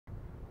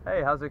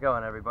Hey, how's it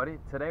going, everybody?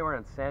 Today we're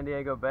in San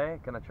Diego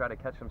Bay, gonna try to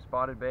catch some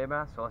spotted bay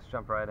bass, so let's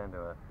jump right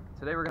into it.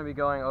 Today we're gonna be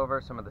going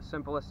over some of the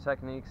simplest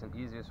techniques and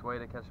easiest way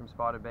to catch some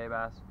spotted bay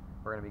bass.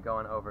 We're gonna be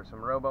going over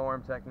some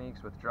Roboworm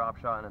techniques with drop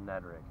shot and a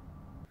Ned rig.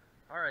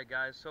 Alright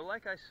guys, so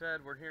like I said,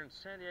 we're here in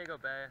San Diego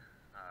Bay.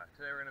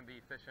 Today we're gonna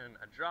be fishing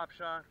a drop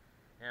shot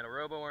and a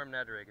Roboworm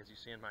Ned rig, as you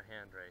see in my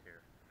hand right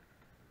here.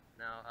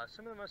 Now,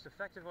 some of the most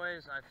effective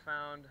ways I've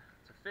found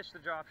to fish the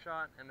drop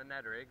shot and the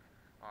Ned rig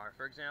are,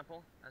 for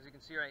example, as you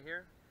can see right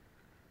here,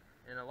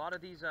 in a lot of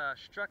these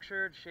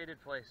structured,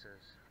 shaded places.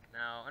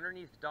 Now,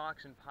 underneath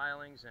docks and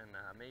pilings and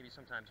maybe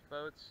sometimes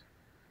boats,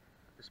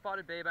 the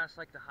spotted bay bass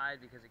like to hide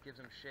because it gives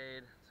them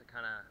shade to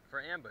for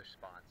ambush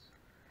spots.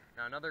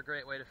 Now, another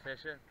great way to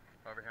fish it,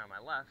 over here on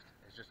my left,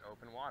 is just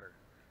open water.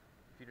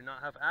 If you do not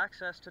have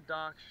access to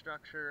docks,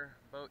 structure,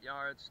 boat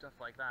yards, stuff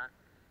like that,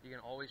 you can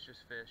always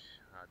just fish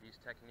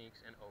these techniques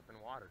in open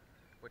water,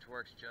 which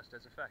works just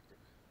as effective.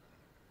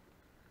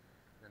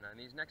 And in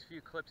these next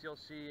few clips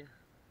you'll see,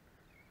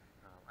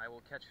 I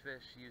will catch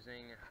fish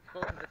using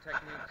both of the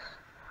techniques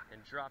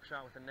in drop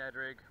shot with a Ned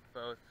rig,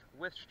 both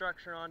with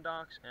structure on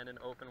docks and in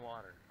open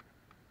water.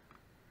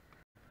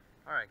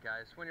 Alright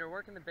guys, when you're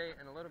working the bait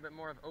in a little bit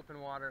more of open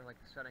water, like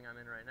the setting I'm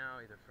in right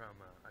now, either from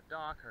a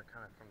dock or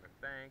kind of from the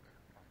bank,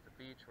 off the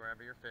beach,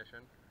 wherever you're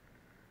fishing,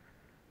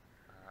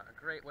 a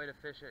great way to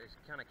fish it is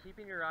kind of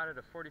keeping your rod at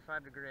a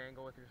 45-degree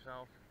angle with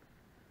yourself,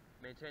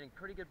 maintaining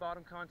pretty good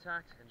bottom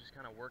contact, and just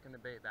kind of working the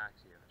bait back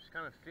to you. Just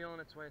kind of feeling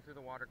its way through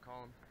the water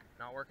column,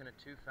 not working it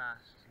too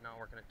fast, not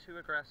working it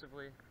too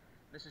aggressively.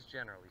 This is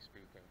generally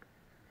speaking.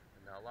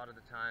 And a lot of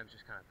the times,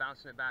 just kind of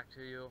bouncing it back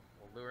to you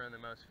will lure in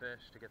the most fish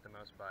to get the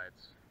most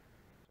bites.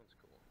 This one's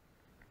cool.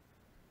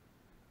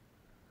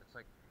 It's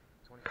like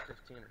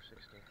 2015 or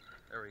 16.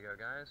 There we go,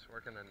 guys.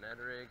 Working the Ned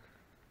rig.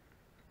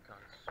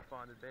 Got a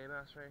spotted bay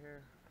bass right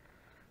here.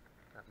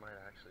 That might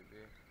actually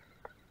be.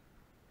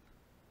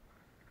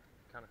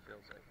 Kind of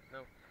feels like,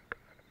 nope.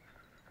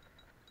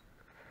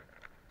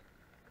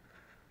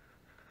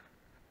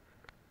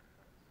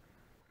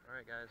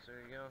 Alright guys, there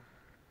you go.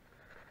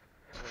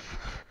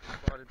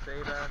 Spotted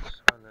bay bass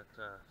on that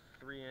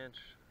 3-inch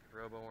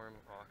Roboworm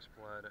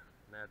Oxblood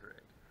Ned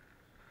rig.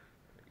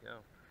 There you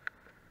go.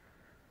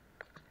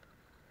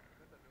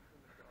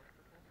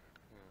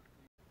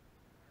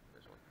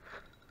 There's one.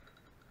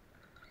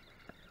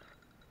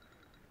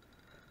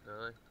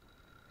 Really?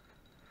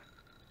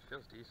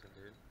 Feels decent,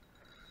 dude.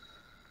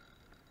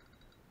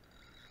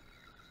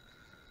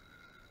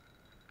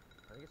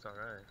 I think it's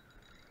alright.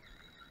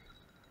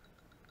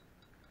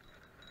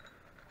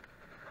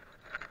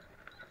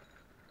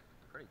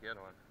 Pretty good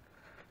one.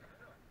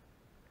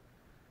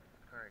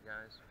 Alright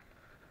guys,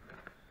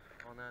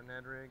 on that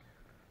Ned rig,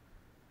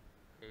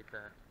 ate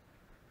that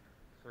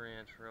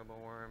 3-inch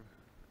Roboworm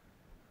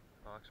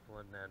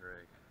Oxblood Ned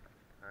rig.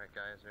 Alright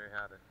guys, there you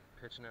have it.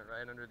 Pitching it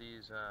right under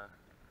these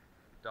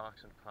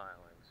docks and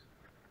pilings.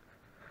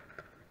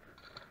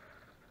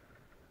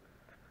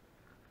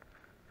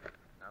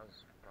 That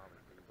was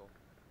probably legal.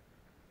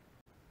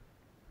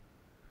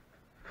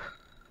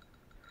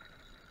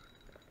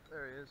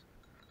 There he is.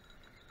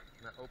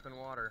 In that open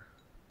water.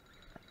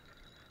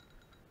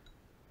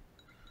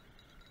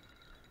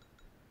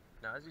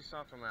 Now, as you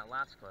saw from that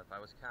last clip, I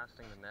was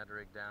casting the Ned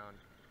rig down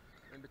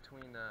in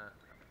between the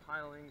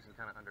pilings and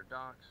kind of under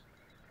docks.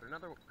 But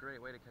another great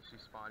way to catch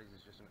these spotties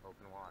is just in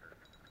open water.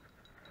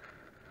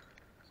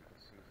 As you can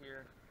see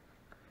here,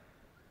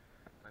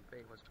 my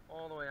bait was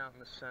all the way out in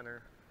the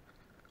center.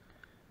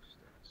 Just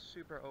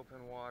super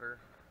open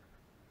water.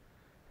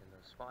 And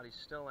the spotties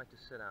still like to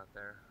sit out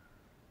there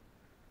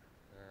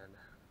and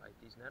bite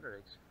these Ned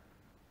rigs.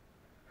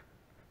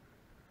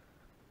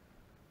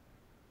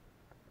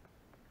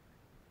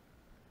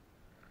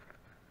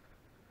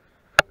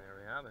 And there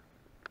we have it.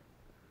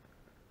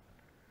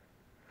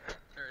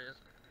 There he is.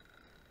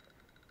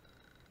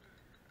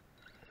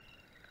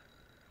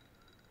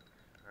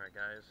 Alright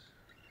guys,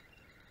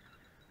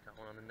 got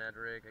one on the Ned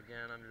rig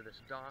again under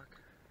this dock.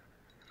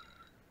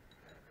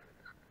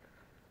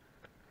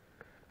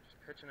 Just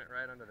pitching it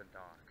right under the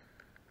dock.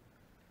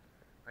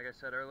 Like I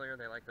said earlier,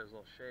 they like those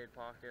little shade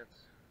pockets.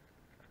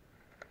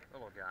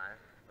 Little guy,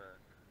 but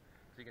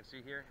as you can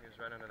see here, he was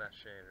right under that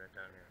shade right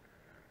down here.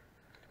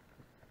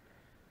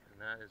 And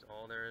that is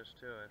all there is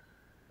to it.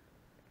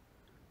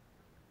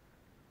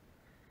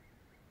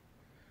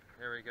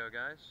 There we go,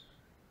 guys.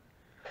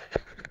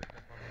 Pick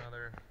up on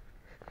another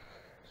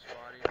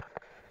spotty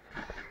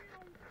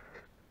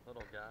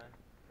little guy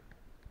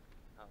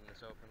out in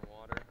this open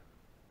water.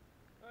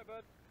 Hi,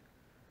 bud.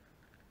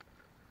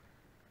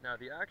 Now,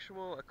 the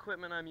actual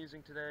equipment I'm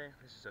using today,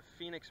 this is a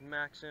Phoenix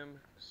Maxim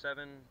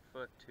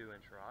 7-foot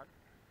 2-inch rod.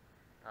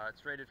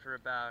 It's rated for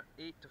about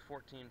 8 to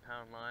 14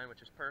 pound line,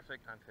 which is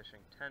perfect. I'm fishing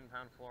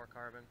 10-pound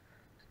fluorocarbon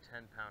to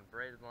 10-pound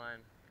braided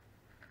line.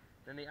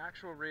 Then the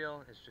actual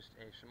reel is just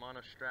a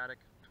Shimano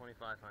Stratic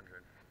 2500.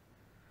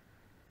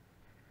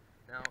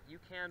 Now, you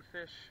can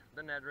fish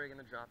the Ned rig and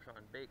the drop shot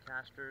on bait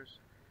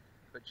casters,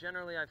 but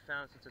generally I've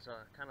found since it's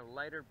a kind of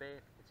lighter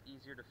bait, it's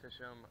easier to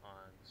fish them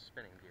on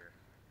spinning gear.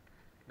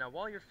 Now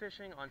while you're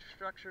fishing on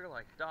structure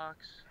like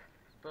docks,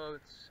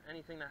 boats,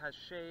 anything that has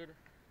shade,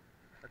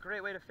 a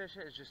great way to fish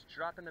it is just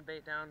dropping the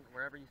bait down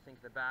wherever you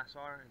think the bass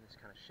are in this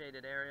kind of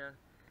shaded area,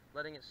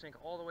 letting it sink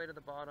all the way to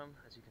the bottom.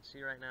 As you can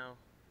see right now,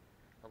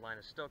 the line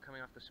is still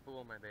coming off the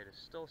spool, my bait is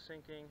still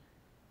sinking.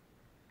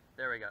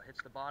 There we go,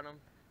 hits the bottom,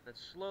 then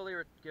slowly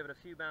give it a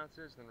few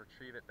bounces, then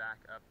retrieve it back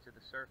up to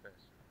the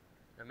surface.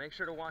 Now make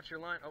sure to watch your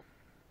line.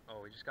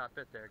 Oh, we just got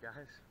bit there,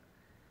 guys.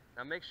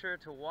 Now make sure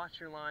to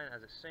watch your line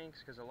as it sinks,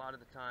 because a lot of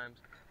the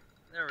times,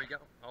 there we go.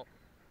 Oh,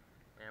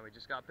 and we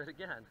just got bit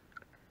again.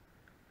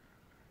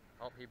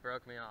 Oh, he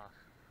broke me off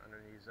under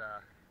these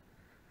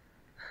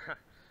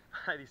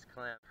by these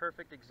clamps.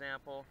 Perfect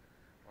example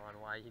on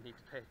why you need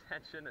to pay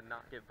attention and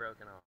not get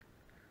broken off.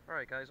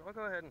 Alright guys, I'll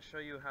go ahead and show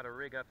you how to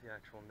rig up the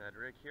actual Ned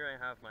rig. Here I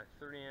have my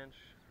 3-inch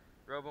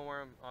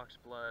Roboworm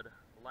Oxblood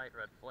light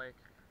red flake,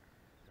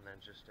 and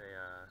then just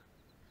a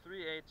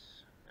 3/8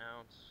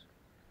 ounce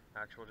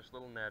actual just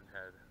little Ned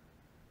head.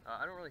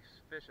 I don't really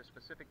fish a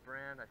specific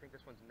brand. I think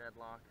this one's Ned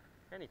Lock.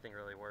 Anything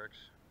really works.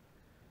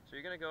 So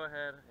you're going to go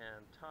ahead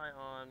and thread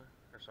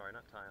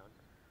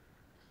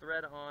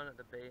on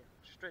the bait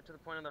straight to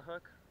the point of the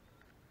hook.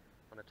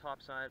 On the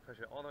top side, push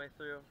it all the way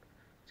through.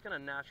 It's going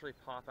to naturally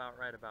pop out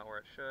right about where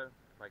it should,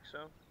 like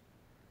so.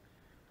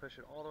 Push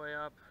it all the way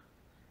up,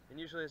 and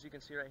usually, as you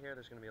can see right here,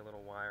 there's going to be a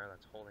little wire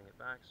that's holding it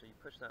back, so you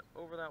push that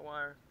over that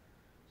wire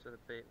so the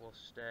bait will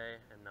stay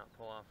and not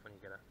pull off when you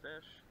get a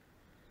fish.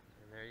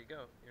 And there you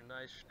go, your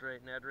nice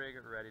straight Ned rig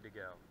ready to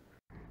go.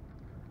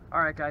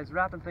 Alright guys,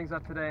 wrapping things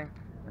up today.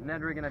 A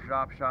Ned rig and a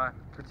drop shot,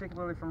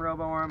 particularly from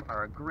Roboworm,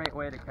 are a great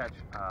way to catch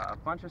a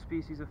bunch of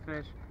species of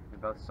fish in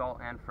both salt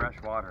and fresh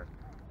water.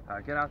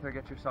 Get out there,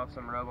 get yourself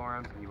some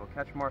Roboworms, and you will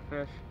catch more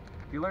fish.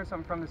 If you learned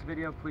something from this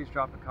video, please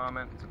drop a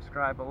comment and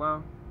subscribe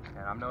below.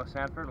 And I'm Noah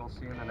Sanford. We'll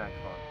see you in the next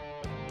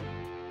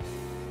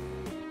one.